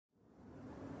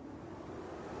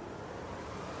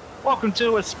Welcome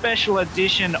to a special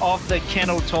edition of the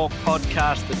Kennel Talk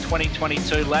podcast. The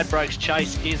 2022 Ladbrokes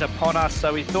Chase is upon us,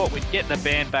 so we thought we'd get the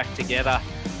band back together.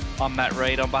 I'm Matt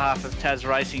Reid on behalf of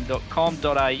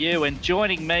tasracing.com.au, and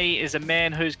joining me is a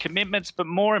man whose commitments, but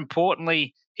more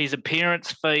importantly, his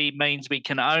appearance fee means we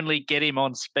can only get him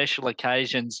on special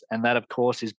occasions, and that, of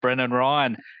course, is Brennan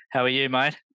Ryan. How are you,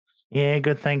 mate? Yeah,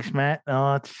 good. Thanks, Matt.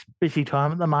 Oh, it's busy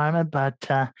time at the moment,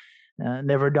 but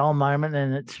never a dull moment,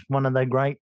 and it's one of the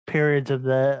great periods of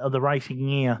the racing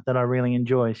year that I really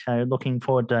enjoy. So looking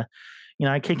forward to,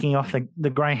 kicking off the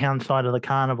greyhound side of the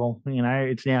carnival.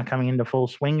 It's now coming into full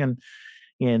swing, and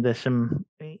yeah, there's some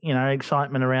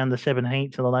excitement around the 7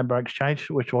 heats of the Ladbrokes Chase,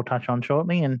 which we'll touch on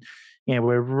shortly. And yeah,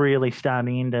 we're really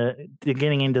starting into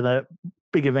getting into the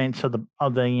big events of the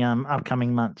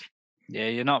upcoming months. Yeah,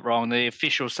 you're not wrong. The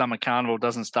official summer carnival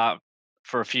doesn't start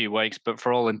for a few weeks, but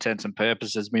for all intents and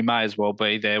purposes, we may as well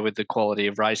be there with the quality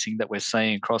of racing that we're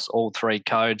seeing across all three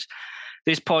codes.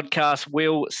 This podcast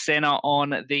will centre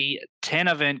on the 10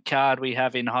 event card we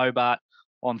have in Hobart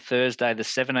on Thursday, the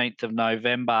 17th of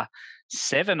November.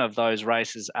 7 of those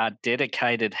races are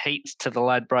dedicated heats to the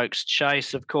Ladbrokes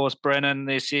Chase. Of course, Brennan,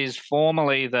 this is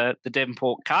formerly the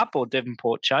Devonport Cup or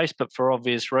Devonport Chase, but for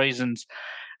obvious reasons,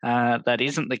 that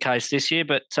isn't the case this year,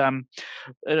 but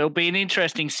it'll be an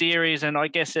interesting series, and I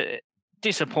guess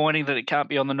disappointing that it can't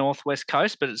be on the northwest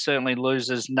coast, but it certainly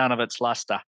loses none of its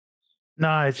luster.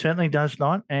 No, it certainly does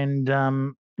not, and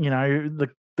the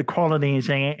quality is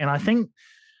there, and I think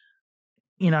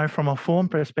from a form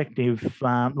perspective,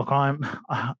 look,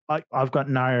 I've got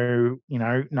no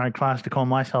class to call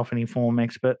myself any form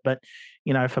expert, but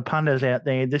for punters out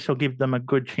there, this will give them a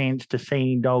good chance to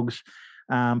see dogs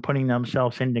putting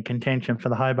themselves into contention for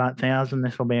the Hobart 1000.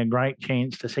 This will be a great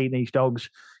chance to see these dogs.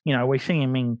 We see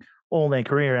them in all their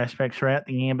career aspects throughout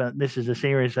the year, but this is a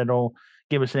series that will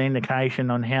give us an indication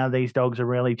on how these dogs are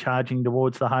really charging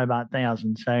towards the Hobart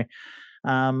 1000. So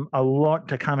a lot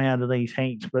to come out of these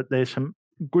heats, but there's some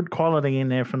good quality in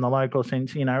there from the local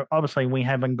sense. Obviously we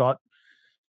haven't got,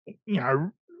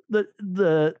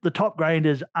 the top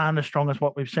graders aren't as strong as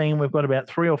what we've seen. We've got about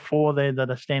 3 or 4 there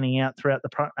that are standing out throughout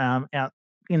out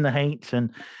in the heats,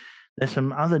 and there's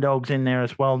some other dogs in there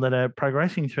as well that are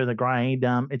progressing through the grade.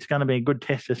 It's going to be a good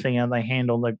test to see how they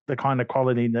handle the kind of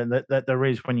quality that there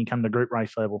is when you come to group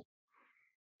race level.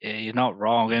 Yeah, you're not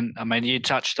wrong. And I mean, you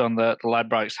touched on the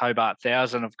Ladbrokes Hobart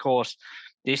 1000. Of course,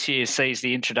 this year sees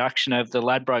the introduction of the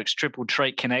Ladbrokes Triple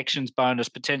Treat Connections bonus,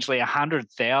 potentially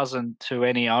 100,000 to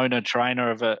any owner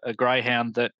trainer of a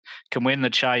greyhound that can win the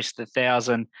Chase, the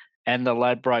 1,000, and the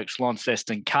Ladbrokes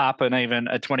Launceston Cup, and even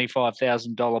a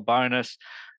 $25,000 bonus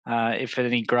if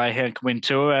any greyhound can win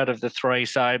 2 out of the 3.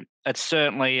 So it's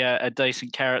certainly a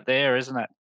decent carrot there, isn't it?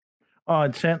 Oh,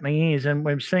 it certainly is, and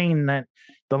we've seen that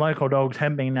the local dogs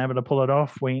have been able to pull it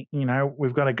off. We've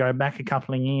got to go back a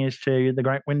couple of years to the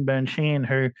great Winburn Shan,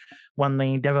 who won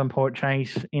the Devonport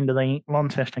Chase into the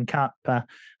Launceston Cup. I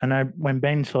know when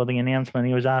Ben saw the announcement,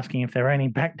 he was asking if there were any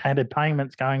backdated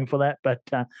payments going for that, but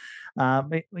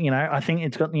I think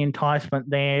it's got the enticement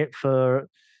there for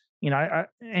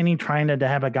any trainer to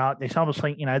have a go at this.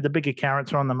 Obviously, the bigger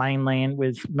carrots are on the mainland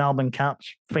with Melbourne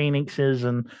Cups, Phoenixes,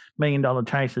 and $1 million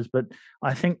chases. But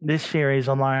I think this series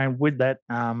alone, with that,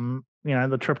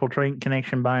 the Triple Treat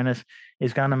Connection bonus,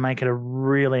 is going to make it a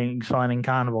really exciting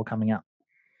carnival coming up.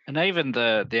 And even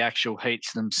the actual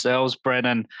heats themselves,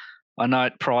 Brennan, I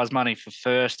note prize money for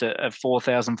first at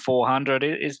 4,400.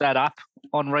 Is that up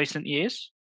on recent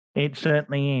years? It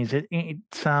certainly is.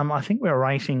 It's I think we're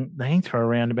racing the heats are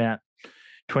around about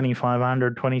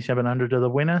 2,500, 2,700 to the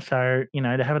winner. So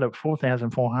to have it at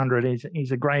 4,400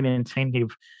 is a great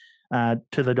incentive to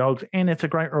the dogs, and it's a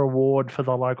great reward for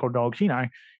the local dogs.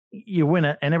 You win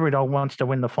it, and every dog wants to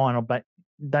win the final, but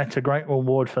that's a great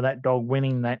reward for that dog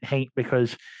winning that heat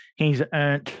because he's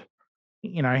earned.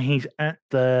 He's earned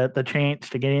the chance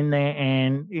to get in there,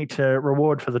 and it's a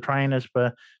reward for the trainers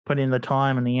for putting the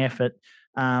time and the effort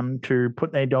to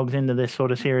put their dogs into this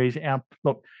sort of series.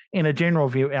 Look, in a general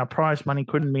view, our prize money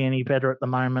couldn't be any better at the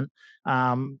moment.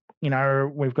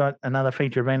 We've got another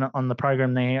feature event on the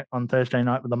program there on Thursday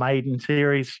night with the maiden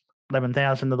series,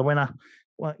 11,000 to the winner.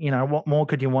 Well, what more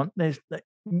could you want? The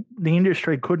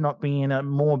industry could not be in a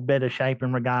more better shape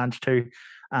in regards to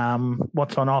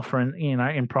what's on offer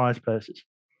in prize purses.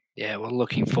 Yeah, we're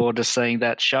looking forward to seeing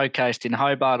that showcased in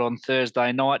Hobart on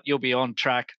Thursday night. You'll be on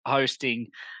track hosting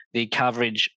the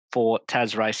coverage for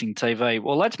Tas Racing TV.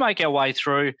 Well, let's make our way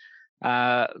through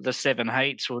the 7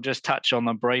 heats. We'll just touch on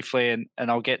them briefly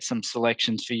and I'll get some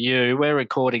selections for you. We're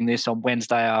recording this on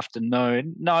Wednesday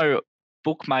afternoon. No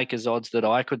bookmakers odds that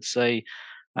I could see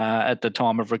at the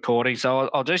time of recording. So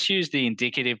I'll just use the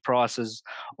indicative prices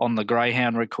on the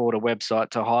Greyhound Recorder website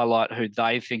to highlight who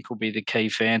they think will be the key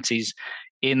fancies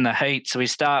in the heat. So we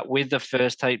start with the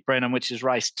first heat, Brennan, which is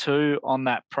race 2 on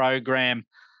that program.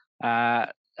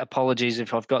 Apologies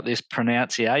if I've got this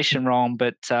pronunciation wrong,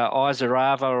 but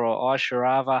Isarava or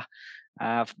Isharava,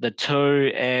 the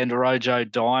 2, and Rojo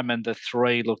Diamond, the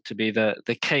 3, look to be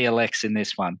the key elects in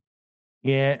this one.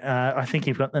 Yeah, I think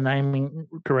you've got the naming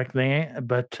correct there.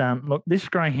 But look, this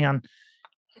greyhound,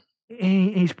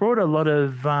 he's brought a lot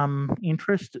of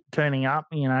interest turning up.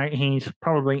 You know, he's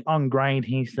probably on grade.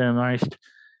 He's the most,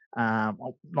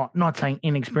 not saying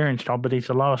inexperienced dog, but he's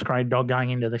the lowest grade dog going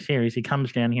into the series. He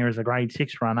comes down here as a grade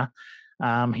 6 runner.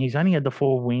 He's only had the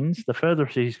 4 wins. The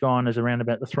furthest he's gone is around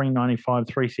about the 395,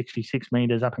 366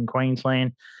 metres up in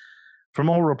Queensland. From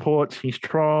all reports, his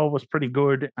trial was pretty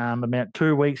good. About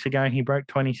 2 weeks ago, he broke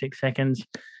 26 seconds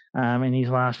in his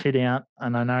last hit out.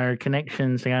 And I know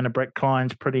Connections, the owner, Brett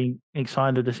Klein's pretty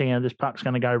excited to see how this puck's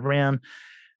going to go round.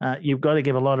 You've got to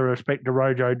give a lot of respect to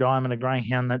Rojo Diamond, a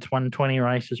greyhound that's won 20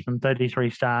 races from 33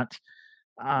 starts.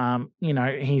 You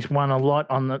know, he's won a lot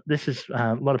on the. This is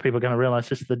a lot of people are going to realise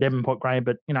this is the Devonport grade,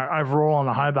 but you know, overall on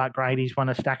the Hobart grade, he's won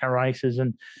a stack of races,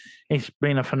 and he's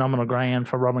been a phenomenal greyhound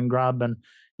for Robin Grubb. And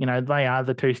you know, they are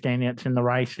the 2 standouts in the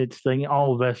race. It's the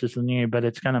old versus the new, but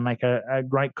it's going to make a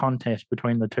great contest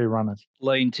between the 2 runners.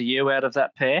 Lean to you out of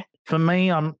that pair? For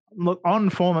me, look, on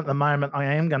form at the moment, I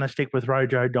am going to stick with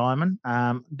Rojo Diamond.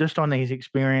 Just on his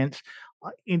experience,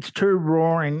 it's too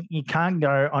raw, and you can't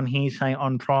go on hearsay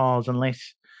on trials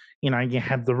unless, you know, you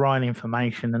have the right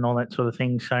information and all that sort of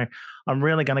thing. So I'm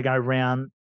really going to go round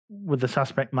with the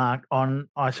suspect mark on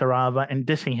Isarava and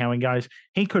just see how he goes.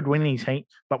 He could win his heat,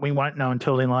 but we won't know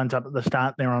until he lines up at the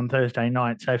start there on Thursday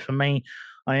night. So for me,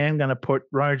 I am going to put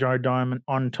Rojo Diamond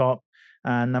on top,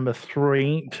 number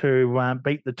 3 to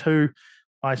beat the 2,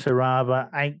 Isarava,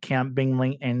 8 count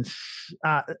Bingley, and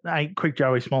 8 Quick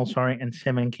Joey Small, and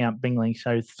 7 count Bingley.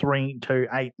 So 3, 2,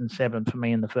 8, and 7 for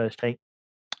me in the first heat.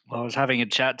 Well, I was having a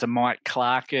chat to Mike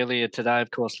Clark earlier today.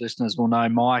 Of course, listeners will know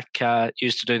Mike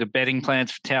used to do the betting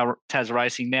plans for Tas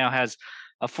Racing, now has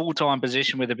a full-time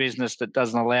position with a business that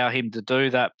doesn't allow him to do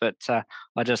that. But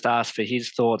I just asked for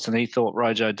his thoughts, and he thought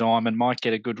Rojo Diamond might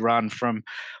get a good run from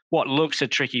what looks a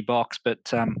tricky box,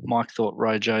 but Mike thought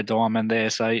Rojo Diamond there.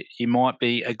 So he might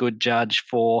be a good judge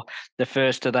for the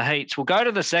first of the heats. We'll go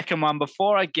to the second one.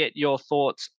 Before I get your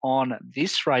thoughts on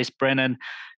this race, Brennan,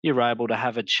 you were able to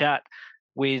have a chat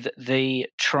with the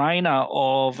trainer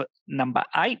of number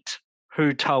 8,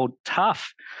 Who Told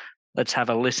Tough. Let's have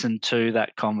a listen to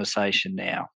that conversation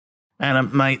now.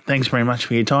 Adam, mate, thanks very much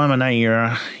for your time. I know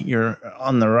you're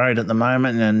on the road at the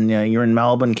moment, and you're in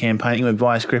Melbourne campaigning with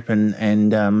Vice Grip and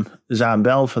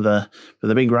Zarbell for the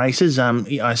big races.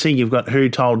 I see you've got Who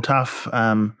Told Tough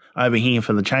over here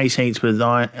for the chase heats with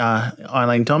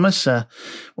Eileen Thomas.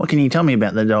 What can you tell me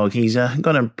about the dog? He's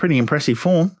got a pretty impressive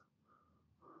form.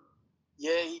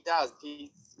 Yeah, he does.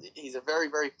 He's a very,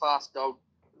 very fast dog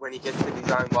when he gets in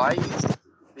his own way.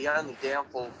 The only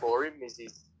downfall for him is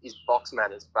his box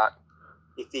manners. But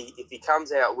if he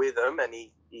comes out with them and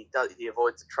he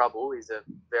avoids the trouble, he's a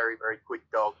very, very quick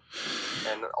dog.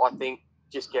 And I think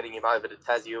just getting him over to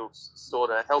Tassie will sort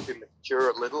of help him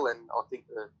mature a little, and I think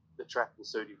the track will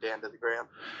suit him down to the ground.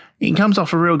 He comes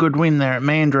off a real good win there at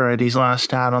Mandurah at his last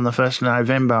start on the 1st of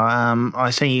November. I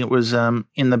see it was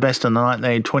in the best of the night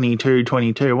there,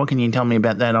 22-22. What can you tell me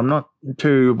about that? I'm not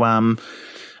too well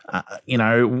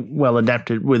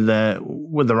adapted with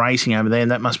the racing over there.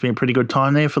 That must be a pretty good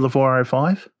time there for the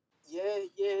 4:05. Yeah,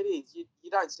 it is. You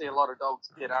don't see a lot of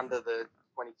dogs get under the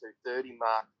 22:30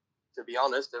 mark, to be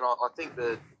honest, and I think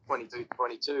the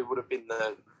 22:22 would have been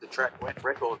the track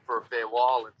record for a fair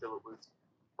while until it was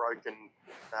broken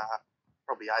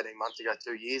probably 18 months ago,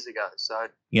 2 years ago. So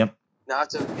yep. No,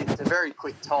 it's a very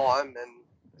quick time, and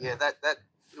yeah, that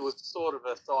it was sort of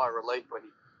a sigh of relief when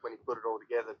he put it all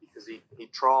together, because he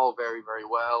trialled very, very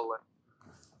well,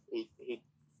 and he'd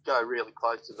go really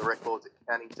close to the records at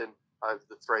Cannington over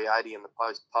the 380 and the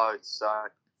post. So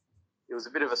it was a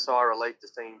bit of a sigh of relief to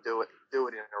see him do it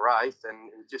in a race,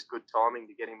 and it was just good timing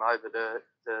to get him over to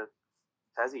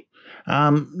Tassie.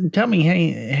 Tell me,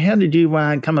 how did you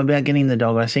come about getting the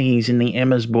dog? I see he's in the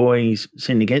Emma's Boys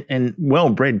syndicate, and well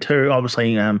bred too.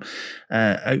 Obviously,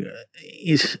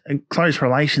 is a close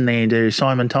relation there to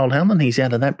Simon Told Helen. He's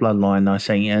out of that bloodline, I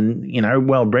see, and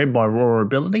well bred by raw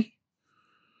ability.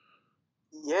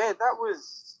 Yeah, it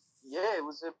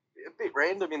was a bit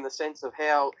random in the sense of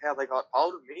how they got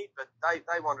hold of me, but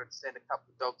they wanted to send a couple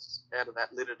of dogs out of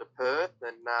that litter to Perth,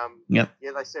 and yep.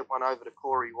 Yeah, they sent one over to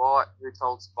Corey White, Who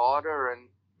Told Spider, and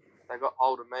they got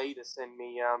hold of me to send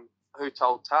me Who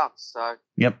Told Tough. So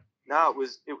Yep. no, it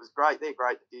was great. They're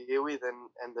great to deal with,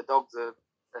 and the dogs are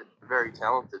very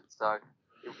talented. So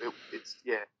it's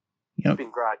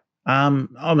been great.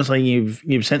 Obviously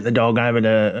you've sent the dog over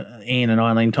to Ian and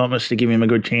Eileen Thomas to give him a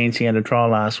good chance. He had a trial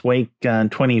last week,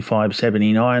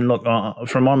 25.79. Look,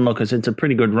 from onlookers, it's a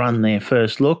pretty good run there,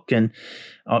 first look, and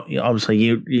obviously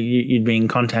you'd be in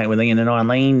contact with Ian and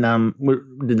Eileen.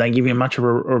 Did they give you much of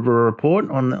a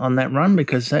report on that run?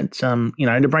 Because that's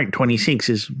to break 26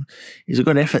 is a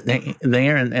good effort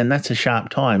there, and that's a sharp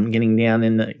time getting down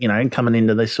in the coming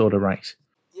into this sort of race.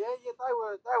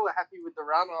 They were happy with the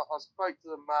run. I spoke to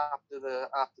them after the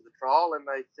trial, and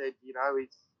they said,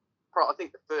 I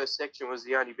think the first section was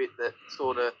the only bit that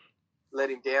sort of let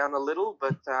him down a little,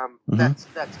 but that's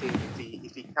him.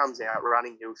 If he comes out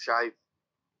running, he'll shave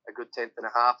a good 10th and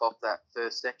a half off that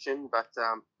first section. But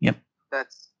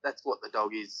that's what the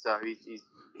dog is. So he's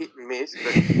hit and miss,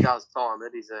 but if he does time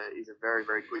it, he's a very,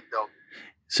 very quick dog.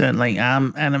 Certainly.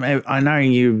 And I know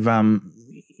you've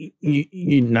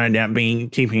you no doubt been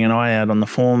keeping an eye out on the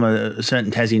form of certain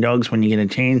Tassie dogs when you get a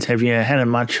chance. Have you had a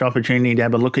much opportunity to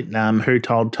have a look at Who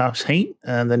Told Tough's heat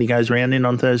that he goes round in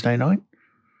on Thursday night?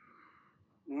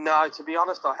 No, to be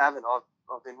honest, I haven't.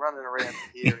 I've been running around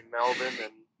here in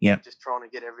Melbourne and just trying to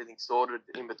get everything sorted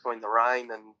in between the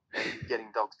rain and getting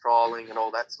dogs trialling and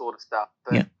all that sort of stuff.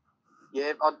 But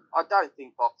I don't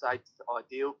think box 8's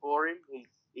ideal for him.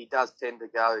 He does tend to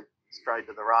go straight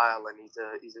to the rail, and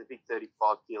he's a big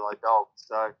 35 kilo dog.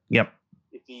 So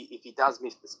if he does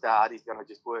miss the start, he's going to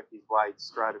just work his way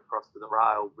straight across to the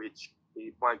rail, which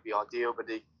it won't be ideal. But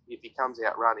if he comes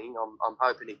out running, I'm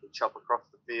hoping he can chop across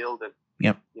the field and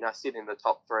sit in the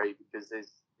top 3, because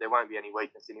there won't be any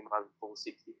weakness in him over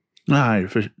 460.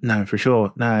 No, for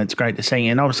sure. No, it's great to see.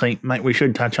 And obviously, mate, we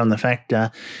should touch on the fact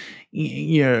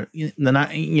your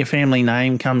family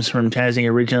name comes from Tassie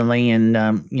originally, and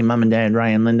your mum and dad,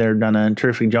 Ray and Linda, have done a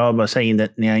terrific job. I see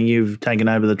that now you've taken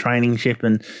over the training ship,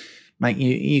 and mate,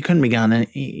 you couldn't be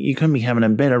having a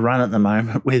better run at the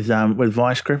moment with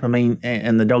Vice Grip. I mean,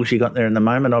 and the dogs you got there at the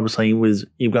moment. Obviously,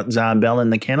 you've got Zarbell in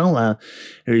the kennel,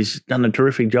 who's done a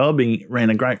terrific job. He ran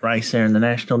a great race there in the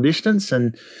national distance,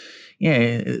 and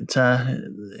it's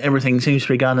everything seems to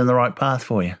be going in the right path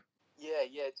for you.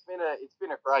 It's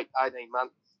been a great 18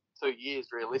 months, 2 years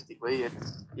realistically.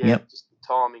 It's just the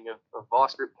timing of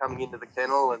Vice Grip coming into the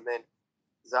kennel, and then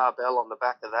Zarbell on the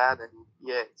back of that, and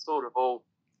it's sort of all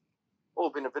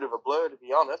been a bit of a blur, to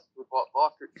be honest, with what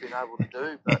Vice Grip's been able to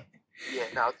do. But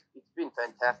it's been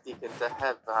fantastic, and to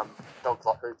have dogs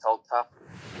like Who Told Tough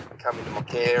come into my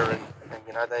care, and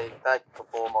they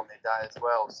perform on their day as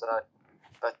well. So,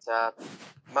 but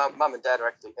mum and dad are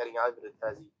actually heading over to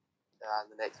Tassie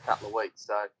in the next couple of weeks.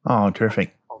 So,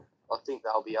 terrific. I think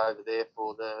they'll be over there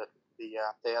for the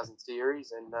 1,000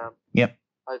 series, and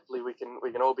hopefully we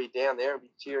can all be down there and be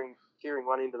cheering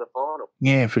one into the final.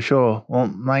 Yeah, for sure. Well,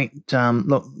 mate,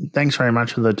 look, thanks very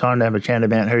much for the time to have a chat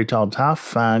about Who Told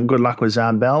Tough. Good luck with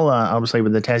Zarbell, obviously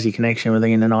with the Tassie connection with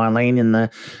Ian and Eileen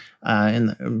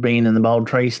being in the Bold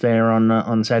Trees there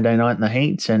on Saturday night in the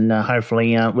heats, and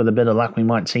hopefully with a bit of luck we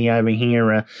might see you over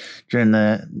here during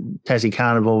the Tassie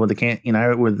Carnival with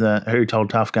the Who Told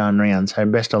Tough going round. So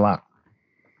best of luck.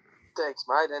 Thanks,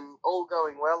 mate, and all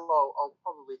going well, I'll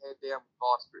probably head down with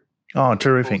Vice Grip. Oh,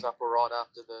 terrific. Up all right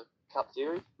after the Cup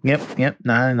Series. Yep.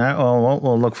 No.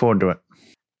 We'll look forward to it.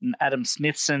 Adam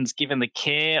Smithson's given the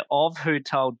care of Who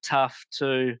Told Tough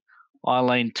to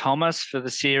Eileen Thomas for the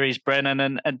series, Brennan,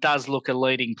 and it does look a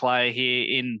leading player here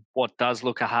in what does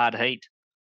look a hard heat.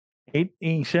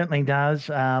 He certainly does.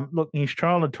 Look, his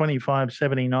trial of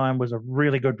 25.79 was a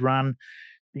really good run.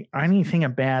 The only thing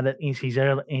about it is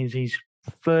his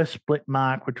first split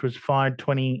mark, which was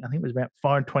 5:20. I think it was about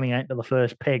 5:28 to the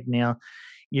first peg. Now,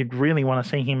 you'd really want to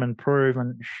see him improve,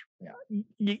 and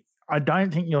I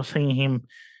don't think you'll see him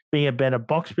be a better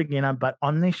box beginner, but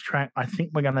on this track, I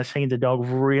think we're going to see the dog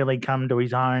really come to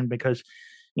his own, because,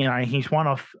 he's one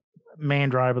off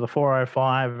Mandurah over the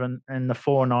 405 and the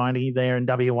 490 there in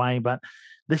WA, but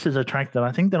this is a track that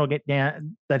I think that'll get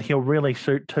down, that he'll really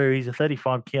suit too. He's a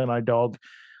 35 kilo dog.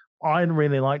 I'd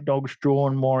really like dogs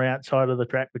drawn more outside of the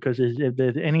track, because if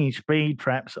there's any speed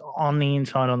traps on the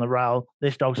inside on the rail,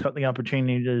 this dog's got the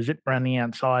opportunity to zip around the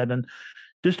outside. And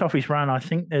just off his run, I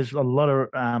think there's a lot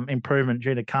of improvement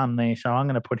due to come there. So I'm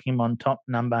going to put him on top,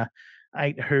 number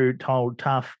 8, Who Told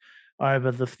Tough,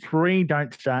 over the 3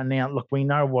 Don't Start Now. Look, we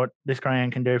know what this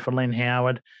greyhound can do for Len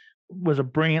Howard. Was a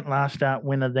brilliant last start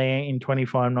winner there in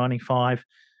 25.95.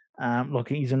 Look,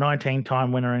 he's a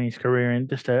 19-time winner in his career, and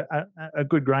just a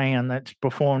good greyhound that's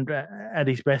performed at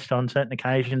his best on certain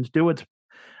occasions. Dewart's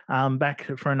back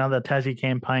for another Tassie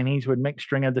campaign. He's with Mick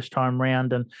Stringer this time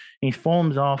round, and his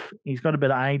form's off. He's got a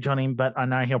bit of age on him, but I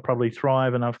know he'll probably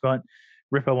thrive, and I've got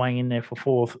Ripaway in there for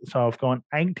fourth. So I've gone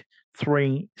 8,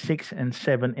 3, 6, and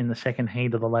 7 in the second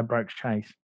heat of the Ladbrokes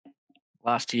Chase.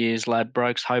 Last year's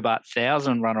Ladbrokes Hobart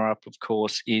 1000 runner-up, of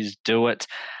course, is Do It.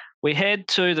 We head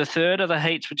to the third of the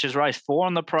heats, which is race 4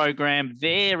 on the program.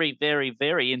 Very, very,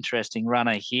 very interesting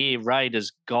runner here,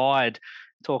 Raiders Guide.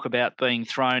 Talk about being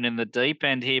thrown in the deep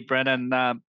end here,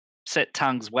 Brennan. Set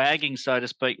tongues wagging, so to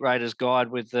speak, Raiders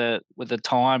Guide with the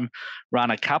time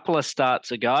run a couple of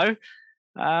starts ago.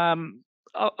 I'm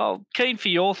keen for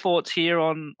your thoughts here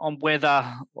on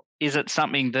whether is it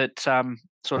something that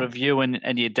sort of you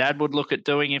and your dad would look at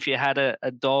doing if you had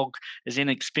a dog as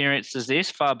inexperienced as this.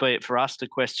 Far be it for us to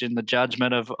question the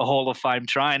judgment of a Hall of Fame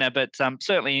trainer, but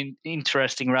certainly an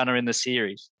interesting runner in the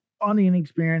series. On the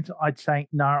inexperience, I'd say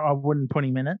no, I wouldn't put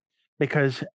him in it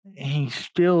because he's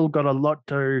still got a lot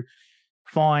to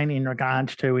find in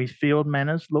regards to his field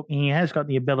manners. Look, he has got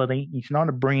the ability. He's not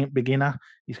a brilliant beginner.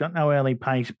 He's got no early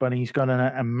pace, but he's got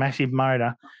a massive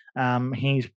motor.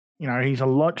 He's a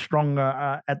lot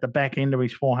stronger at the back end of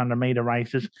his 400-meter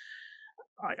races.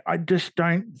 I just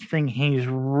don't think he's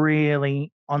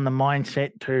really on the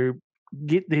mindset to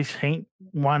get this heat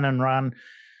won and run.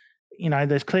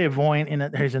 There's Clairvoyant in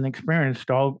it, who's an experienced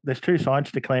dog. There's two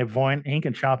sides to Clairvoyant. He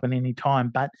can sharpen any time.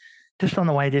 But just on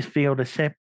the way this field is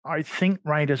set, I think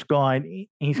Raiders Guide,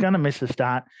 he's going to miss the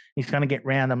start. He's going to get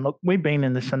round him. Look, we've been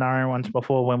in this scenario once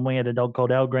before when we had a dog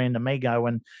called El Grand Amigo,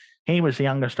 and he was the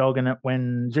youngest dog in it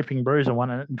when Zipping Bruiser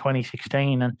won it in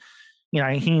 2016. And,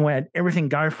 he had everything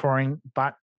go for him,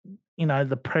 but,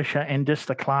 the pressure and just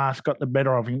the class got the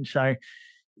better of him. So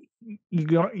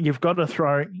you've got to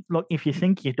throw. Look, if you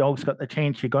think your dog's got the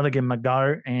chance, you've got to give him a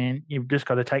go, and you've just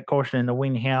got to take caution in the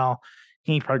wind how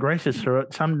he progresses through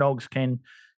it. Some dogs can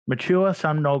mature,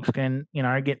 some dogs can,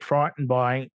 get frightened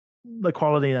by the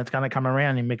quality that's going to come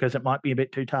around him because it might be a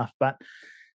bit too tough. But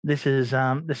this is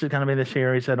going to be the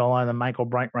series that'll either make or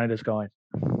break Raiders Guide.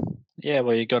 Yeah,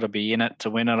 well, you've got to be in it to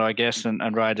win it, I guess,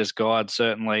 and Raiders Guide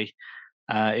certainly.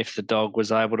 If the dog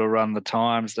was able to run the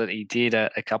times that he did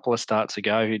a couple of starts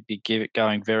ago, he'd be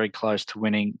going very close to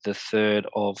winning the third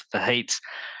of the heats.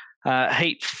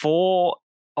 Heat 4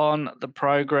 on the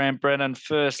program, Brennan,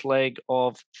 first leg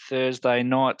of Thursday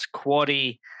night's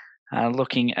quaddie.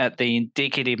 Looking at the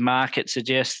indicative market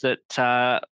suggests that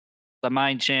the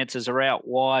main chances are out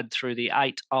wide through the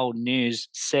 8 Old News,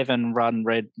 7 Run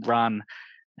Red Run,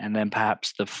 and then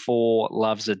perhaps the 4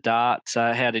 Loves a Dart.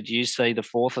 How did you see the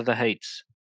fourth of the heats?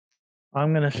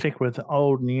 I'm going to stick with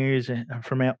Old News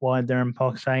from out wide there in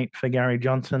box 8 for Gary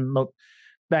Johnson. Look,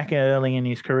 back early in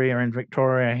his career in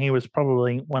Victoria, he was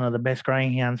probably one of the best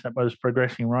greyhounds that was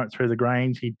progressing right through the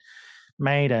grades. He'd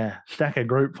made a stack of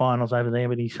group finals over there,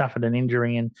 but he suffered an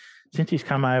injury. And since he's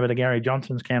come over to Gary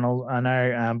Johnson's kennel, I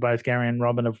know both Gary and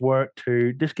Robin have worked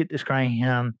to just get this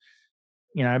greyhound,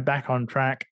 back on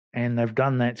track. And they've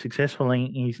done that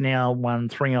successfully. He's now won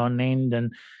 3 on end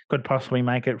and could possibly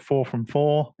make it 4 from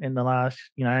 4 in the last,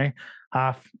 5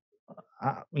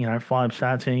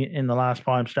 starts in the last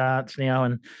 5 starts now.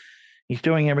 And he's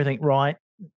doing everything right.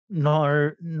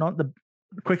 No, not the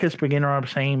quickest beginner I've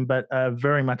seen, but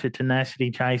very much a tenacity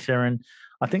chaser. And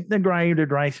I think the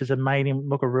graded races have made him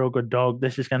look a real good dog.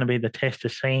 This is going to be the test to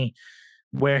see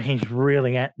where he's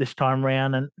really at this time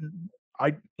round. And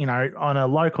on a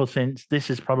local sense, this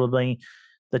is probably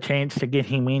the chance to get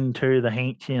him into the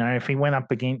heats. If he went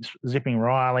up against Zipping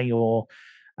Riley or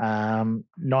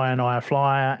Naya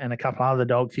Flyer and a couple of other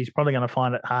dogs, he's probably going to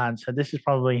find it hard. So this is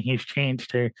probably his chance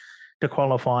to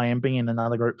qualify and be in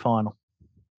another group final.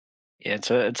 Yeah,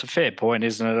 it's a fair point,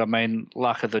 isn't it? I mean,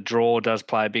 luck of the draw does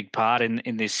play a big part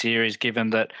in this series,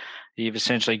 given that you've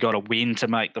essentially got to win to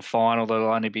make the final.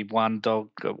 There'll only be one dog,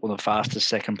 well, the fastest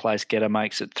second-place getter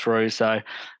makes it through. So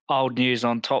Old News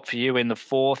on top for you in the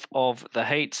fourth of the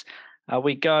heats.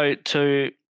 We go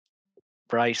to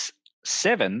race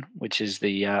 7, which is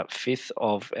the fifth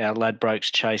of our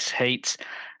Ladbrokes Chase heats.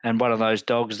 And one of those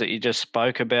dogs that you just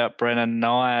spoke about, Brennan,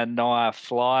 Naya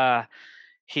Flyer,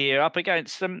 here up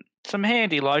against some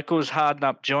handy locals. Harden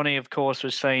Up Johnny, of course,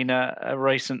 was seen a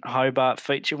recent Hobart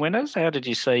feature winners. How did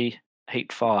you see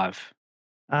Heat 5?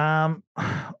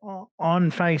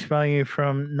 On face value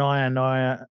from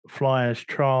Naya Flyer's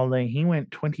trial there, he went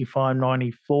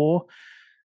 25.94.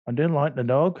 I do like the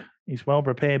dog. He's well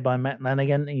prepared by Matt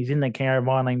Lanigan. He's in the care of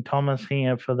Eileen Thomas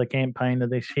here for the campaign of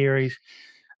this series.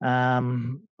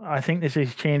 I think this is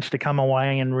his chance to come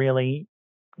away and really,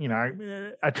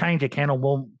 a change of kennel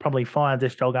will probably fire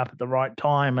this dog up at the right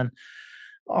time. And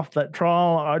off that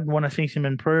trial, I'd want to see some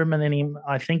improvement in him.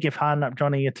 I think if Harden Up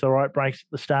Johnny gets the right breaks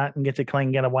at the start and gets a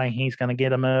clean getaway, he's going to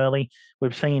get him early.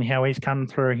 We've seen how he's come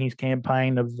through his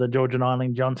campaign of the Georgian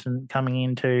Island Johnson coming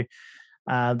into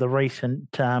the recent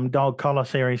Gold Collar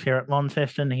Series here at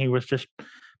Launceston. He was just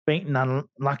beaten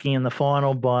unlucky in the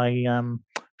final by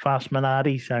Fast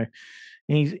Minardi. So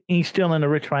he's still in a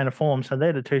rich vein of form. So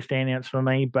they're the two standouts for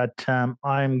me. But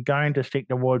I'm going to stick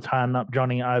towards Harden Up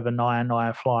Johnny over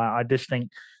Naya Fly. I just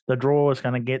think the draw is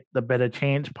going to get the better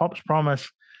chance. Pop's Promise,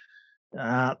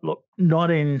 look,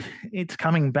 it's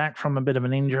coming back from a bit of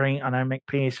an injury. I know Mick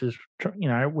Pearce is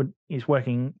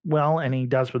working well, and he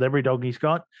does with every dog he's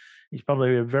got. He's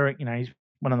probably he's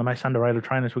one of the most underrated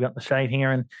trainers we've got in the state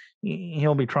here, and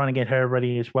he'll be trying to get her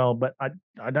ready as well. But I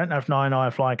don't know if Naya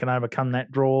Fly can overcome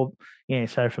that draw. Yeah,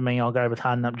 so for me, I'll go with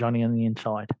Harden Up Johnny on the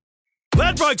inside.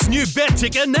 Ladbrokes' new Bet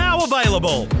Ticker now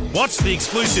available. Watch the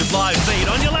exclusive live feed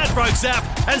on your Ladbrokes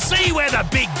app and see where the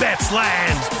big bets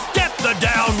land. Get the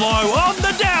down low on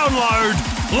the download.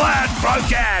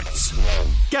 Ladbrokes.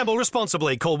 Gamble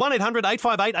responsibly. Call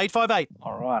 1-800-858-858.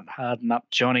 All right, Harden Up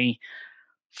Johnny.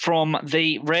 From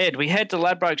the red, we head to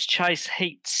Ladbrokes Chase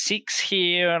Heat 6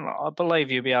 here, and I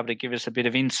believe you'll be able to give us a bit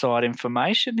of inside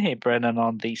information here, Brendan,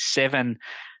 on the 7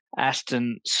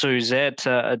 Aston Suzette,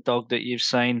 a dog that you've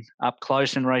seen up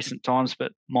close in recent times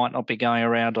but might not be going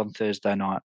around on Thursday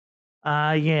night.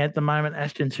 At the moment,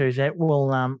 Aston Suzette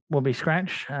will be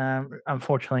scratched.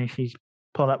 Unfortunately, she's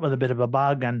pulled up with a bit of a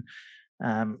bug, and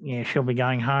she'll be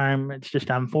going home. It's just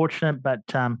unfortunate, but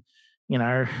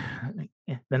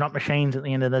they're not machines at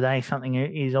the end of the day. Something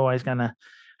is always going to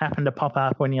happen to pop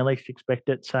up when you least expect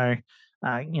it. So,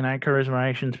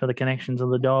 charismations for the connections of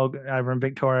the dog over in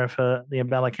Victoria for the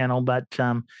Abella Kennel. But,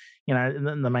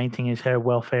 the main thing is her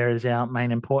welfare is our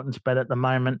main importance. But at the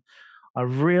moment,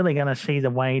 I'm really going to see the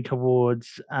way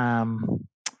towards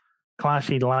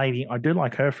Classy Lady. I do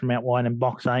like her from out wide in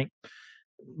box 8.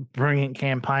 Brilliant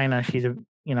campaigner.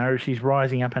 She's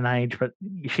rising up in age, but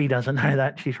she doesn't know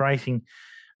that. She's racing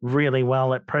really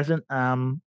well at present.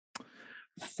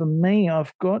 For me,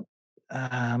 I've got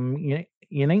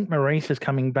Unique Maurice is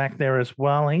coming back there as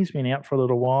well. He's been out for a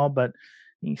little while, but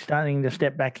he's starting to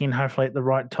step back in, hopefully at the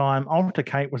right time. Alta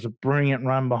Kate was a brilliant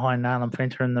run behind Nalin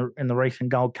Fencer in the recent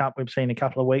Gold Cup we've seen a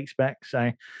couple of weeks back.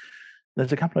 So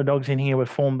there's a couple of dogs in here with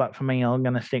form, but for me, I'm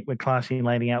going to stick with Classy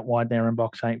Lady out wide there in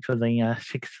box 8 for the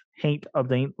 6th heat of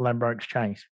the Ladbrokes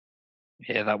Chase.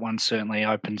 Yeah, that one certainly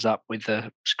opens up with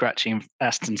the scratching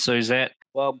Aston Suzette.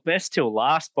 Well, best till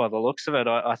last by the looks of it,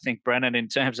 I think, Brennan, in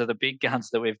terms of the big guns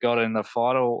that we've got in the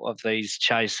final of these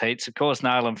chase heats. Of course,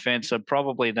 Nayland Fencer,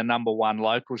 probably the number 1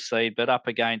 local seed, but up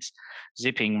against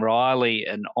Zipping Riley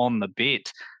and On the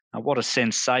Bit. What a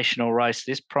sensational race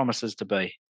this promises to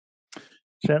be.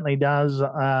 Certainly does.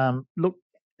 Look,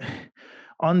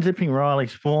 on Zipping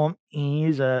Riley's form, he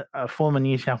is a former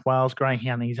New South Wales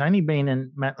greyhound. He's only been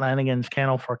in Matt Lanigan's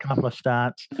kennel for a couple of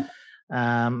starts.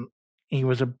 He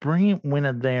was a brilliant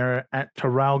winner there at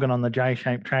Traralgon on the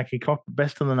J-shaped track. He clocked the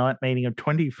best of the night meeting of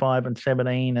 25 and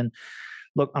 17. And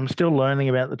look, I'm still learning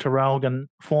about the Traralgon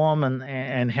form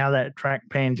and how that track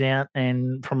pans out.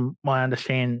 And from my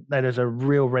understanding, that is a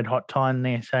real red hot time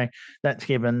there. So that's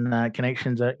given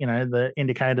connections, the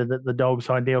indicator that the dog's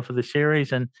ideal for the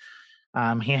series. And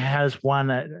he has won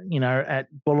at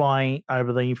Bulli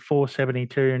over the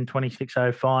 472 and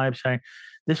 2605. So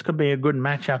this could be a good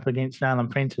matchup against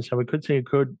Nayland Fencer. So we could see a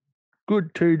good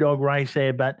 2-dog race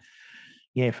there. But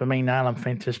yeah, for me, Nayland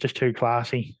Fencer's just too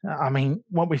classy. I mean,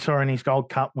 what we saw in his Gold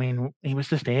Cup win, he was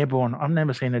just airborne. I've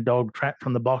never seen a dog trapped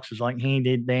from the boxes like he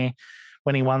did there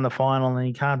when he won the final, and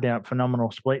he carved out phenomenal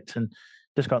splits and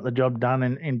just got the job done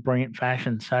in brilliant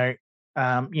fashion. So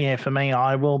for me,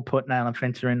 I will put Nayland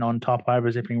Fencer in on top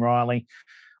over Zipping Riley.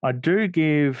 I do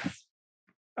give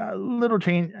a little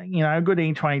chance, a good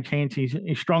E20 chance. He's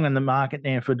strong in the market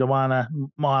there for Dewana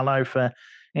Milo, for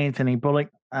Anthony Bullock.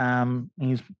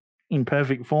 He's in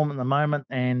perfect form at the moment,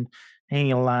 and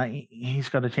he's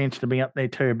got a chance to be up there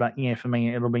too. But yeah, for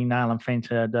me, it'll be Nayland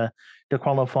Fencer to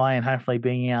qualify and hopefully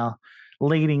being our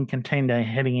leading contender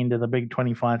heading into the big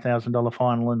 $25,000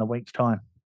 final in a week's time.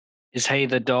 Is he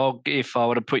the dog, if I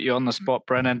were to put you on the spot,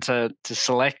 Brennan, to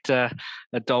select a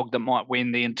dog that might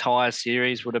win the entire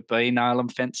series? Would it be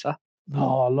Nayland Fencer?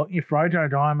 Oh, look, if Rojo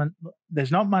Diamond,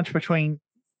 there's not much between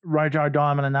Rojo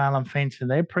Diamond and Nayland Fencer.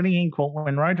 They're pretty equal.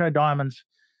 When Rojo Diamond's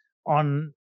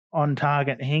on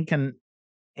target, he can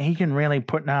really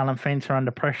put Nayland Fencer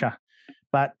under pressure.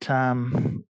 But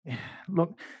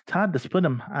look, it's hard to split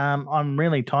them. I'm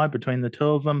really tied between the two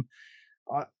of them.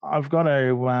 I've got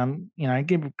to,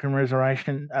 give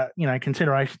consideration,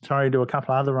 to a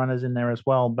couple of other runners in there as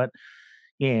well. But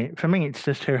yeah, for me, it's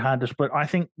just too hard to split. I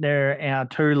think they're our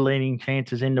two leading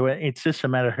chances into it. It's just a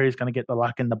matter of who's going to get the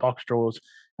luck in the box draws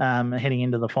heading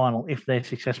into the final if they're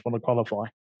successful to qualify.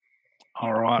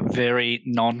 All right, very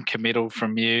non-committal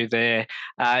from you there.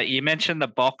 You mentioned the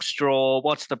box draw.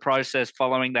 What's the process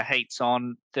following the heats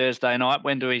on Thursday night?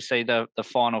 When do we see the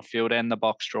final field and the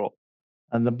box draw?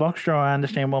 And the box draw, I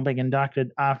understand, will be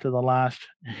conducted after the last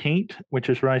heat, which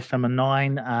is race number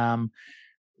 9.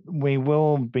 We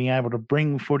will be able to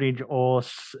bring footage or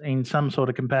in some sort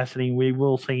of capacity, we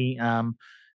will see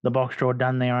the box draw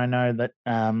done there. I know that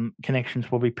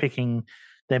Connections will be picking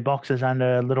their boxes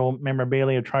under little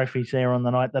memorabilia trophies there on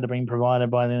the night that have been provided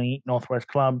by the Northwest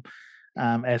Club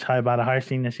as Hobart are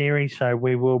hosting the series. So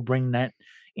we will bring that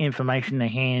information to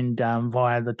hand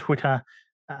via the Twitter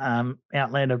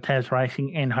outlet of Tas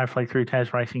Racing and hopefully through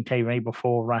Tas Racing TV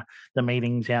before the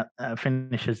meetings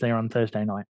finishes there on Thursday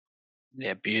night.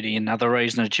 Yeah, beauty. Another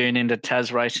reason to tune into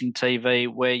Tas Racing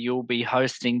TV where you'll be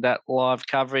hosting that live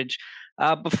coverage.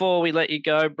 Before we let you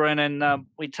go, Brennan,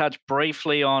 we touched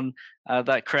briefly on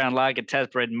that Crown Lager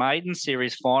Tasbred Maiden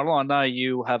Series final. I know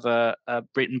you have a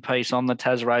written piece on the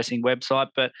Tas Racing website,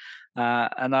 but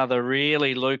another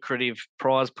really lucrative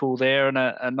prize pool there and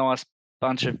a nice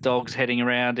bunch of dogs heading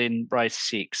around in race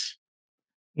 6.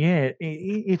 Yeah,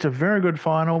 it's a very good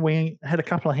final. We had a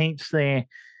couple of heats there.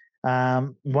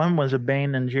 One was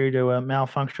abandoned due to a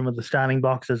malfunction with the starting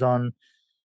boxes on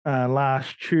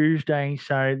last Tuesday.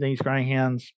 So these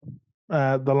greyhounds,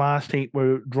 the last heat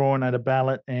were drawn at a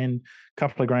ballot and a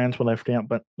couple of grounds were left out.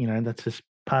 But, that's just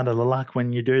part of the luck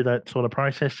when you do that sort of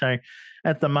process. So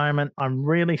at the moment, I'm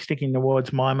really sticking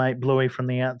towards my mate Bluey from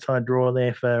the outside draw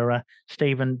there for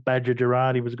Stephen Badger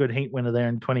Gerard. He was a good heat winner there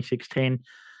in 2610.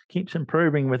 Keeps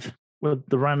improving with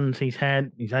the runs he's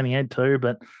had. He's only had 2,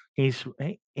 but his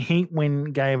heat win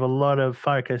gave a lot of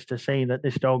focus to see that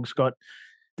this dog's got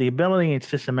the ability. It's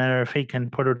just a matter if he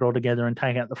can put it all together and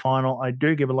take out the final. I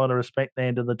do give a lot of respect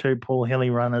there to the 2 Paul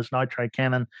Hilly runners, Nitro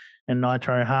Cannon and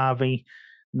Nitro Harvey.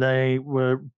 They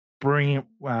were brilliant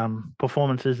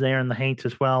performances there in the heats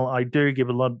as well. I do give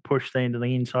a lot of push there into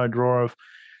the inside draw of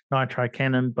Nitro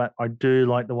Cannon, but I do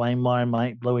like the way my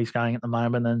mate Bluey's going at the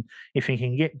moment. And if he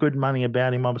can get good money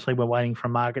about him, obviously we're waiting for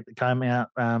a market to come out.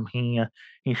 He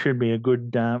should be a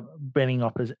good betting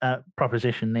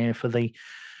proposition there for the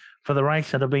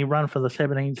race that'll be run for the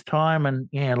 17th time. And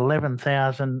yeah,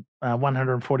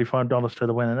 $11,145 to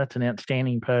the winner. That's an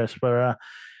outstanding purse for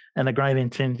and a great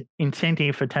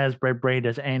incentive for Tasbred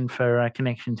breeders and for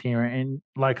Connections here and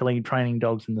locally training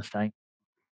dogs in the state.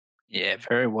 Yeah,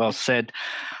 very well said.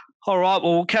 All right,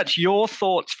 well, we'll catch your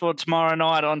thoughts for tomorrow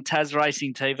night on Tas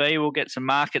Racing TV. We'll get some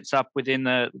markets up within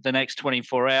the next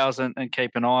 24 hours and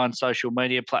keep an eye on social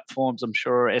media platforms. I'm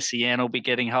sure SEN will be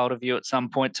getting hold of you at some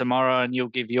point tomorrow and you'll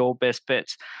give your best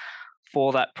bets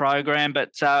for that program.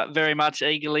 But very much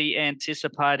eagerly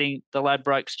anticipating the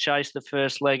Ladbrokes Chase, the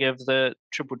first leg of the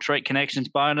Triple Treat Connections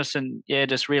bonus. And, yeah,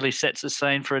 just really sets the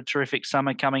scene for a terrific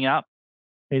summer coming up.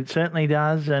 It certainly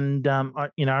does. And, I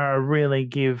really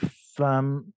give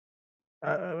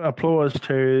applause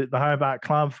to the Hobart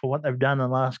Club for what they've done in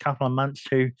the last couple of months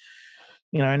to,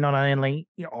 not only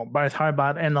both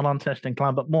Hobart and the Launceston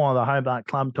Club, but more the Hobart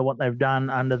Club to what they've done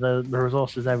under the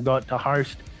resources they've got to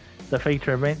host the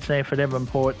feature events there for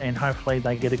Devonport, and hopefully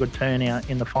they get a good turnout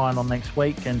in the final next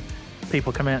week and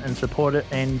people come out and support it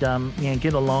and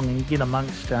get along and get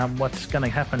amongst what's going to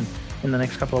happen in the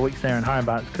next couple of weeks there in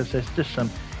Hobart, because there's just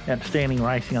some outstanding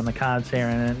racing on the cards there,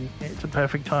 and it's a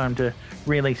perfect time to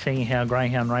really see how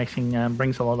greyhound racing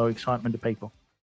brings a lot of excitement to people.